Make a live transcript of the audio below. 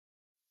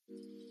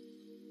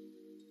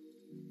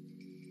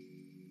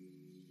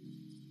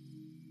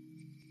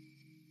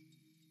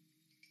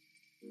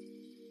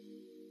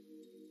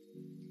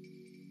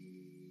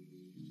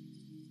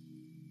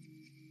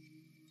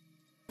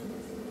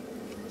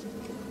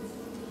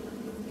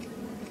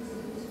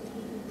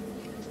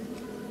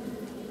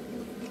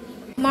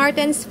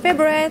Martin's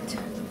favorite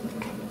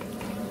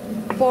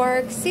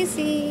pork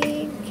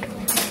sisig.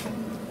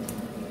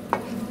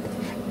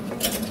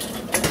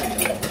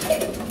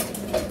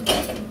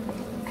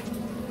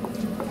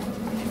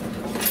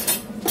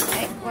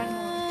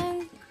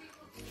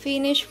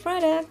 Finished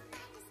product.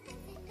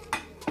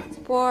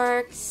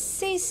 Pork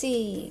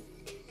sisig.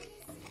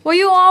 Will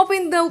you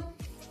open the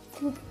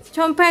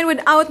champagne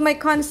without my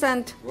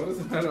consent? What does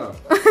it matter?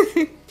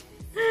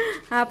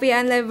 Happy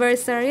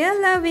anniversary,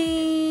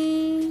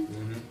 lovey.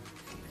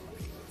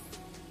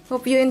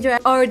 Hope you enjoy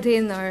our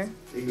dinner.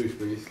 English,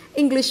 please.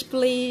 English,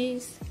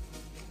 please.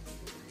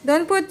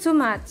 Don't put too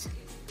much.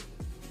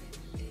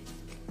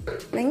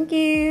 Thank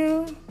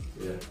you.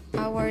 Yeah.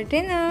 Our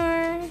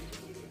dinner.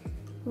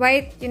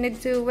 Wait, you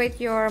need to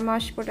wait your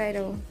mashed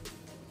potato.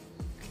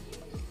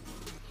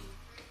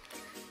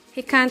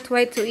 He can't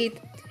wait to eat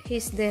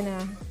his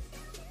dinner.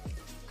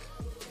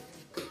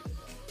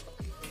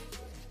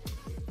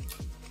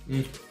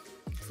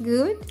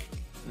 Good?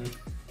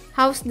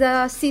 How's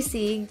the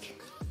sisig?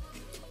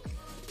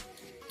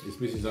 It's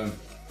missing something.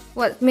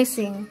 What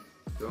missing?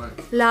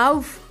 Don't.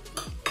 Love?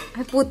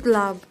 I put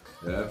love.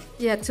 Yeah?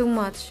 Yeah, too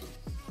much.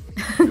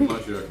 Too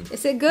much, you reckon?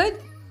 Is it good?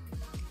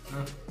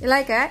 Yeah. You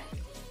like it?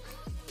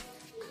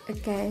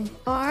 Okay.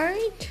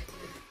 Alright.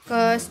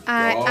 Because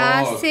I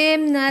asked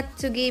him not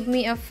to give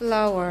me a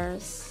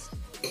flowers.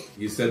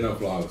 You said no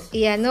flowers.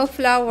 Yeah, no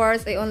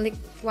flowers. I only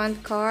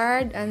want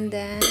card. And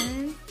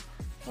then,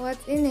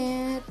 what's in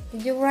it?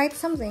 Did you write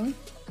something?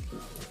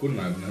 Couldn't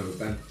I have a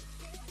pen?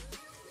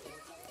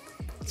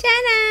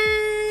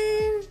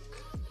 Ta-da!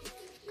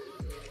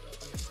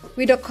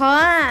 With a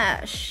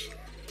cash.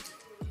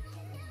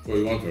 Well,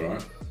 you want to,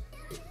 right?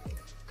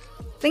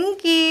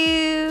 Thank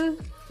you.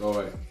 Go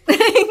away. Make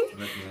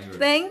me angry.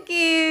 Thank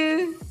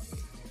you.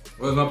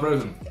 Where's my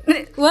present?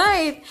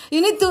 Wait,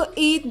 you need to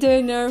eat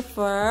dinner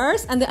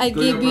first, and then I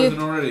Got give your you.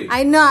 present already.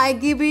 I know, I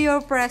give you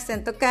your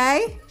present,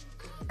 okay?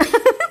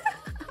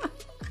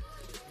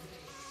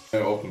 Hey,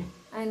 open.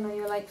 I know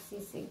you like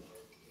sisig.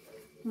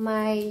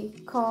 My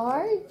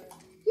card,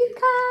 your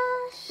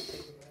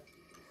cash.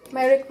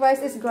 My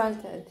request is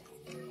granted.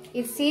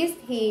 It says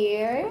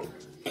here,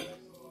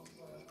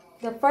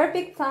 the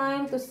perfect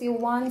time to see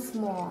once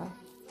more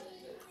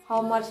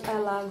how much I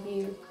love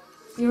you.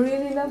 You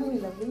really love me,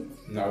 lovely?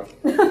 No.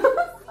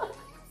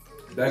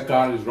 That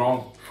card is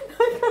wrong.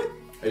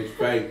 It's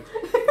fake.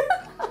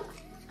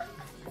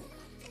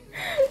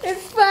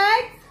 It's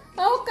fake?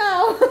 How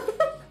come?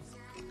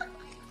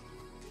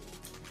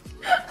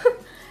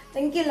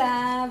 Thank you,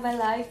 love. I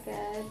like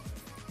it.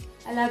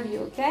 I love you,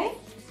 okay?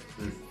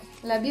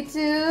 Love you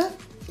too.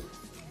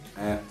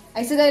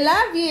 I said I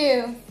love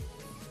you.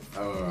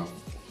 Oh,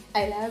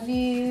 I love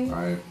you.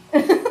 alright.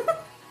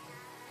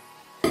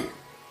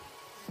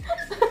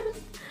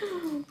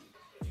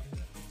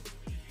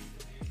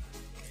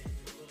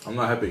 I'm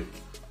not happy.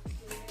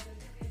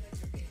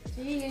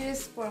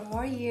 Cheers for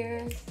more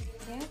years.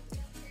 Yeah.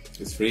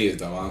 It's 3 years,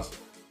 dumbass.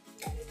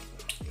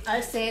 I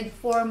said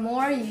for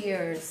more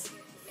years.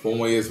 4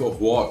 more years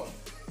of what?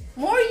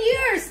 More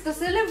years to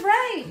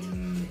celebrate.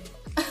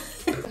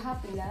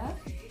 Happy, love?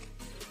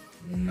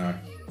 No.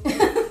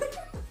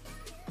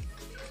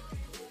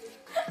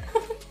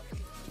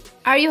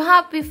 Are you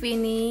happy,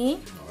 Finny?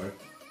 No.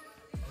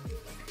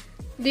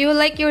 Do you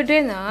like your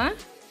dinner?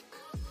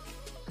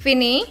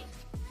 Finny?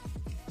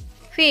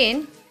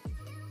 Finn?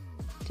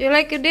 Do you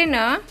like your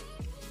dinner?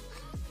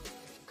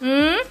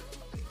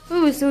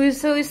 Oh, so you're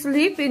so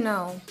sleepy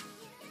now.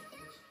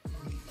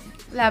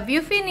 Love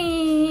you,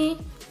 Finny.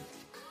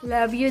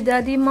 Love you,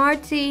 Daddy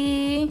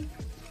Marty.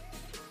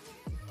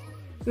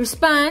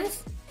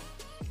 Response?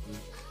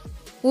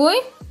 Oi?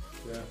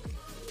 Yeah.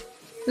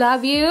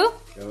 Love you?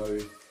 I love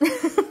you.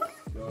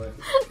 Go away.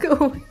 Go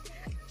away.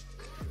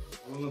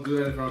 I'm not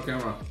doing that in front of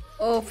camera.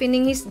 Oh,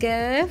 finning his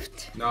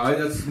gift. No,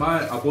 that's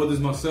mine. I bought this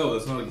myself.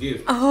 That's not a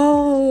gift.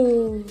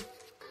 Oh.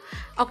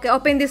 Okay,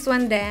 open this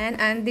one then.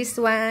 And this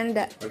one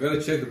that I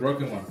gotta check the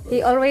broken one.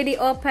 he already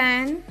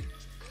opened.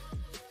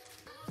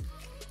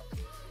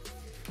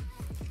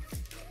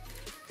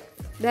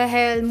 The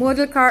hell,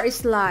 model car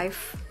is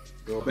life.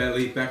 Go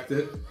badly packed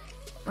it.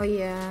 Oh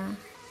yeah.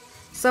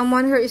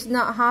 Someone here is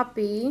not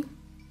happy.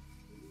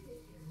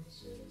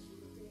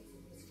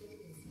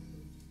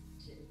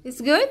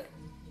 It's good?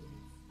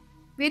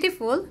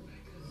 Beautiful?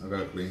 I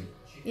gotta clean.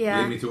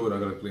 Yeah. Leave me to it, I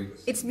gotta clean.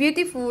 It's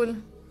beautiful.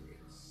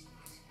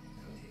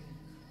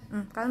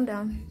 Calm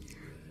down.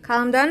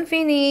 Calm down,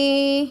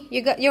 Finny.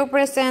 You got your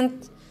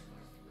present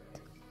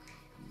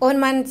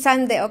on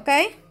Sunday,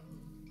 okay?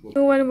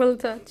 No one will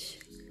touch.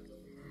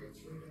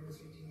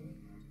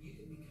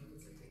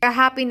 You're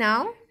happy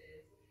now?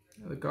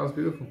 Yeah, the car's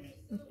beautiful.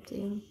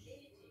 Okay.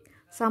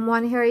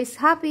 Someone here is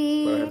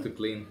happy. But I have to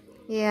clean.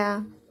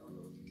 Yeah.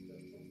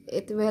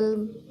 It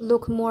will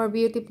look more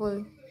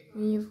beautiful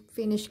when you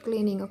finish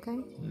cleaning, okay?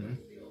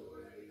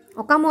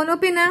 Oh, come on,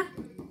 open na.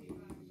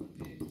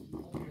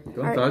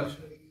 Don't touch.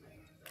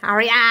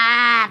 Hurry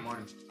up! Come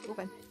on.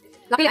 Open.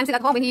 Luckily, I'm still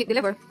at home when he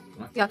deliver.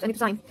 Yeah, I need to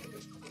sign.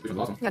 Which one's the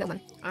last one? Yeah, that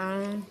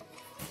one.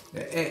 Oh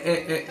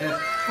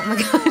my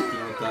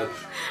god.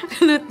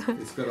 Do not touch.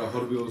 It's got a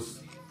Hot Wheels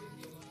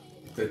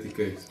 30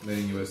 case made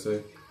in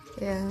USA.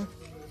 Yeah.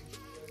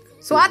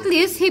 So at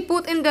least he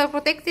put in the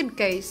protective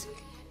case.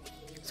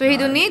 So he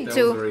don't need that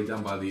to. That was already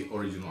done by the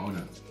original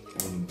owner. It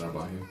wasn't done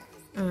by him.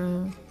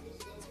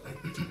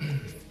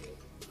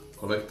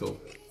 Collector.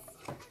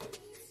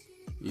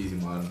 Easy,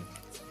 Martin.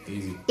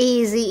 Easy.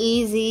 Easy,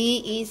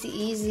 easy, easy,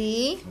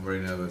 easy. I'm very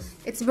nervous.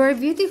 It's very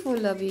beautiful,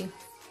 Lovey.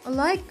 I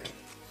like.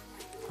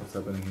 What's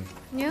happening here?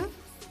 Yeah.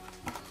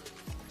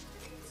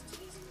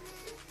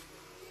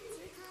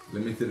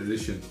 Limited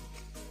edition.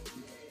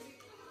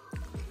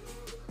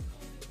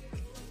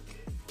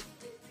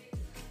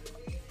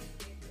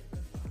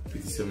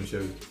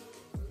 Chevy.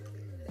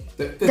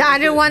 The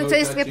other one no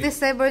is touching.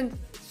 57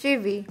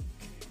 Chevy.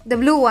 The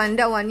blue one,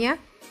 that one, yeah?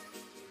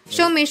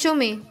 Show me, show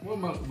me. What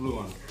about the blue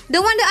one?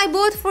 The one that I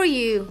bought for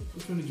you.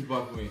 Which one did you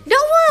buy for me?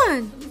 That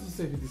one. How does it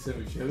say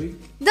 57 Chevy?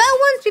 That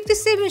one's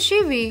 57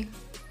 Chevy.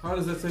 How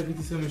does that say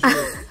 57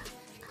 Chevy?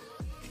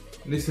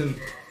 Listen.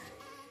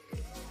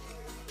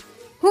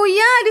 Oh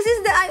yeah, this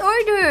is the I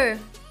order.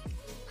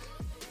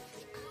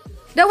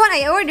 The one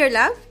I order,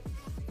 love?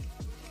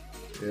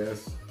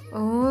 Yes.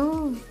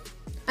 Oh.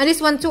 And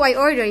this one too I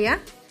order, yeah?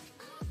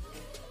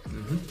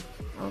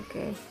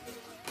 Okay.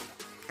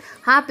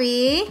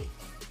 Happy?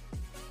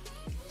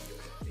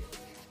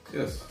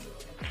 Yes.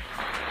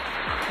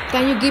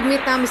 Can you give me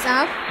thumbs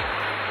up?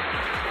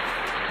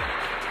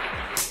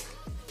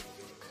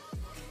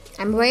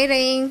 I'm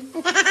waiting.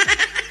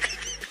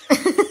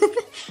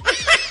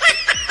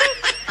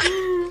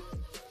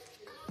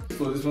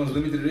 So this one's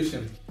limited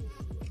edition.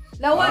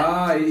 That one?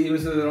 Ah, it even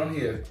says it on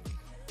here.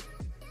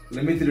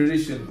 Limited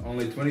edition,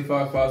 only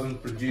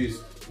 25,000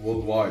 produced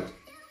worldwide.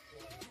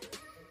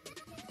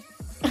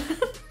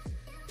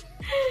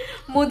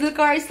 Model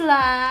car is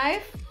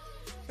live.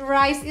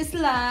 Rice is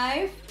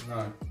live.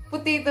 No.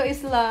 Potato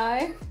is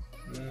live.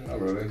 Not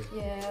really.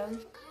 Yeah.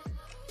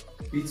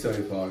 Pizza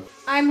is live.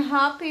 I'm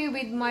happy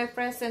with my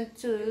present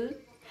too.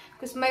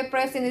 Because my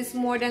present is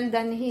more than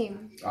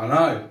him. I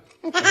know.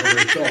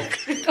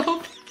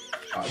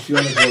 She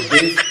only bought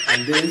this,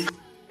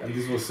 and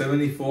this was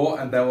 74,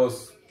 and that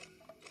was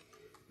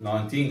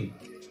 19.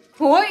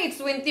 Boy, it's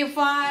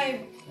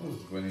 25. That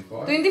was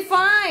 25.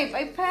 25,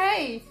 I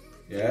pay.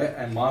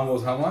 Yeah, and mine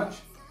was how much?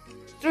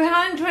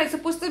 300. It's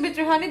supposed to be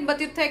 300, but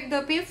you take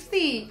the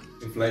 50.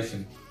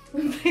 Inflation.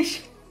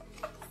 Inflation.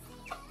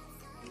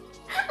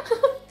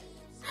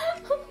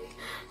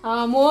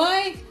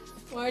 Moy.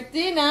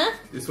 Martin, huh?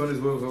 This one is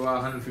worth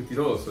about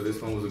 $150, so this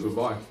one was a good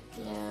buy.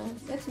 Yeah,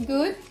 that's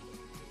good.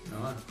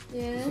 No.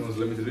 Yeah. This one's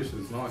limited edition,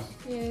 it's nice.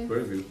 Yeah.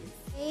 Very beautiful.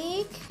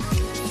 Take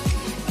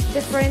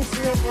the French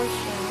real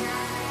version.